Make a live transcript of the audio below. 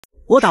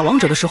我打王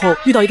者的时候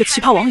遇到一个奇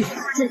葩网友，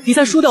比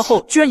赛输掉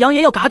后居然扬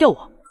言要嘎掉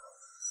我。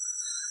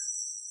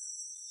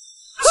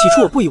起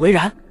初我不以为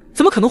然，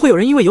怎么可能会有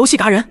人因为游戏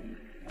嘎人？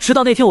直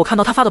到那天我看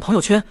到他发的朋友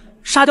圈，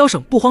沙雕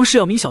省不慌市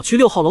药明小区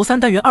6号楼3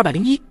单元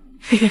201，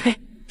嘿嘿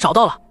嘿，找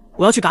到了，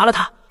我要去嘎了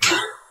他。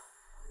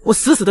我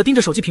死死地盯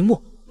着手机屏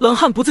幕，冷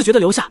汗不自觉地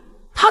流下。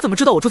他怎么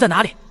知道我住在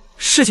哪里？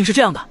事情是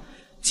这样的，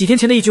几天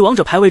前的一局王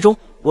者排位中，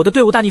我的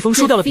队伍大逆风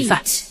输掉了比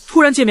赛，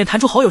突然界面弹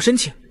出好友申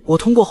请，我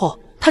通过后，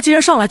他竟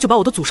然上来就把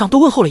我的祖上都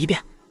问候了一遍，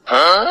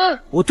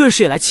我顿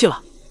时也来气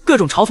了，各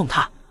种嘲讽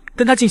他，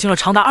跟他进行了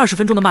长达20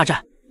分钟的骂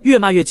战，越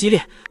骂越激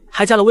烈，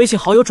还加了微信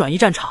好友转移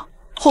战场。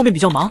后面比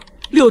较忙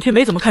，6天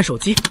没怎么看手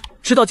机，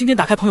直到今天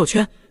打开朋友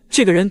圈，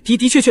这个人的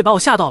确把我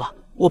吓到了。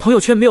我朋友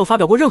圈没有发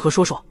表过任何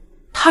说，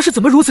他是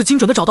怎么如此精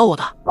准的找到我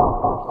的？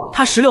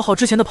他16号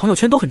之前的朋友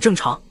圈都很正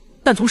常，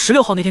但从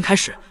16号那天开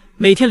始，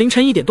每天凌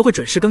晨1点都会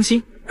准时更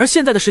新，而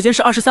现在的时间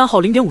是23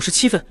号0点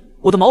57分，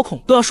我的毛孔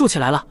都要竖起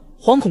来了，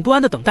惶恐不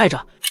安的等待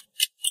着。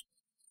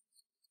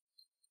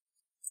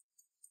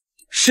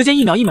时间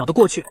一秒一秒的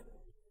过去，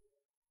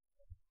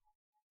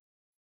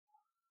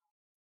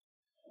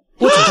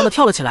我紧张的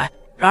跳了起来，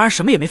然而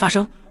什么也没发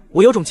生。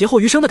我有种劫后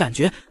余生的感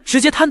觉，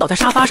直接瘫倒在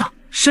沙发上，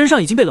身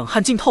上已经被冷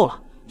汗浸透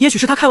了。也许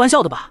是他开玩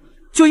笑的吧，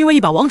就因为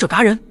一把王者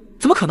嘎人，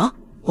怎么可能？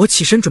我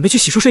起身准备去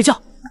洗漱睡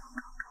觉，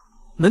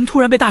门突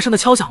然被大声的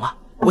敲响了，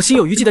我心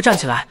有余悸的站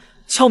起来，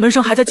敲门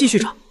声还在继续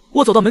着。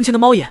我走到门前的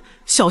猫眼，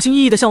小心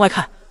翼翼的向外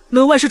看，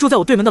门外是住在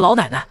我对门的老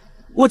奶奶。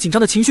我紧张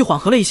的情绪缓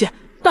和了一些，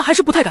但还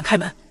是不太敢开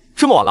门。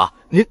这么晚了，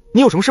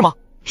你有什么事吗？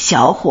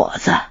小伙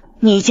子，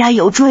你家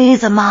有锥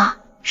子吗？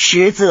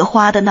十字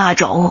花的那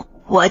种。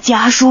我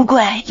家书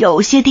柜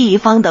有些地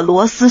方的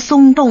螺丝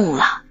松动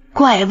了，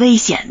怪危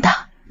险的，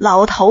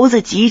老头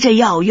子急着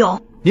要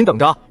用。您等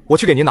着，我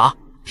去给您拿。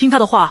听他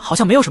的话好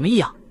像没有什么异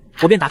样，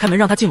我便打开门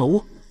让他进了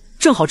屋。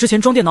正好之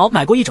前装电脑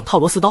买过一整套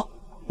螺丝刀，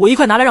我一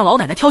块拿来让老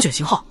奶奶挑选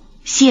型号。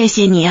谢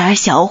谢你啊，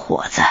小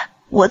伙子，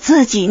我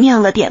自己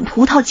酿了点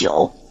葡萄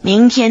酒，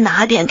明天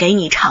拿点给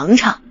你尝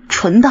尝，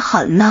纯得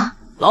很呢。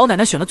老奶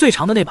奶选了最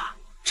长的那把，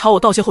朝我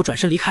道谢后转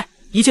身离开，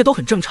一切都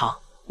很正常。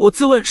我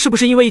自问是不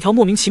是因为一条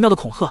莫名其妙的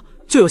恐吓，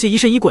就有些疑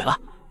神疑鬼了，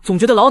总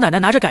觉得老奶奶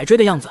拿着改锥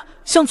的样子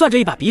像攥着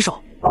一把匕首。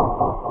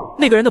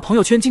那个人的朋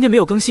友圈今天没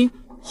有更新，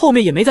后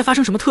面也没再发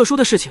生什么特殊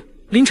的事情。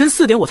凌晨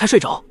4点我才睡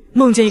着，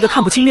梦见一个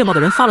看不清面貌的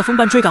人发了疯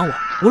般追赶我，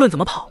无论怎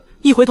么跑，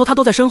一回头他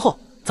都在身后。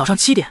早上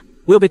7点，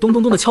我又被咚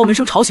咚咚的敲门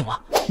声吵醒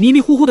了，迷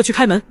迷糊糊的去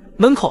开门，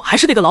门口还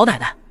是那个老奶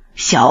奶。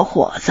小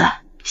伙子，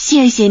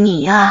谢谢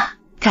你啊，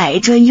改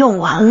锥用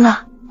完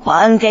了，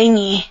还给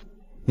你。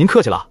您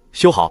客气了，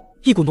修好。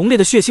一股浓烈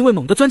的血腥味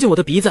猛地钻进我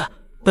的鼻子，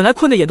本来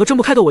困得眼都睁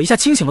不开的我一下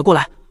清醒了过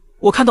来。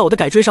我看到我的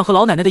改锥上和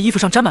老奶奶的衣服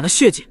上沾满了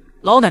血迹，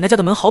老奶奶家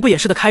的门毫不掩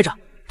饰地开着，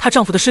她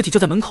丈夫的尸体就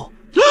在门口。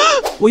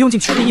我用尽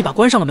全力一把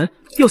关上了门，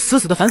又死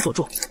死地反锁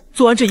住。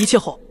做完这一切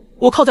后，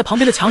我靠在旁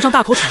边的墙上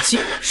大口喘息，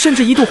甚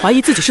至一度怀疑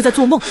自己是在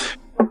做梦。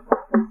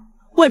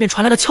外面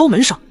传来了敲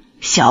门声。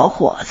小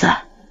伙子，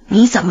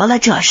你怎么了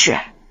这是？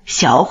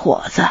小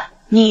伙子，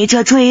你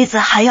这锥子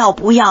还要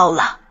不要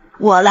了？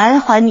我来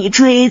还你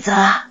锥子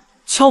啊！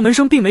敲门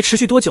声并没持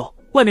续多久，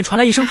外面传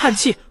来一声叹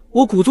气。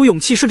我鼓足勇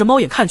气顺着猫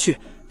眼看去，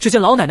只见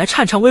老奶奶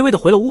颤颤巍巍地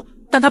回了屋，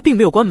但她并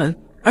没有关门，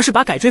而是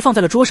把改锥放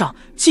在了桌上，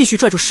继续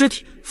拽住尸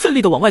体，奋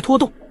力地往外拖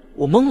动。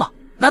我懵了，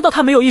难道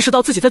她没有意识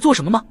到自己在做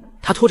什么吗？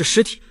她拖着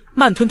尸体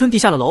慢吞吞地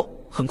下了楼，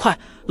很快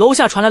楼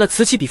下传来了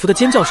此起彼伏的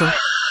尖叫声。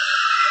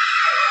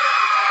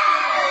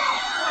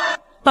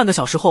半个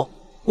小时后，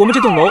我们这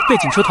栋楼被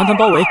警车团团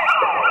包围，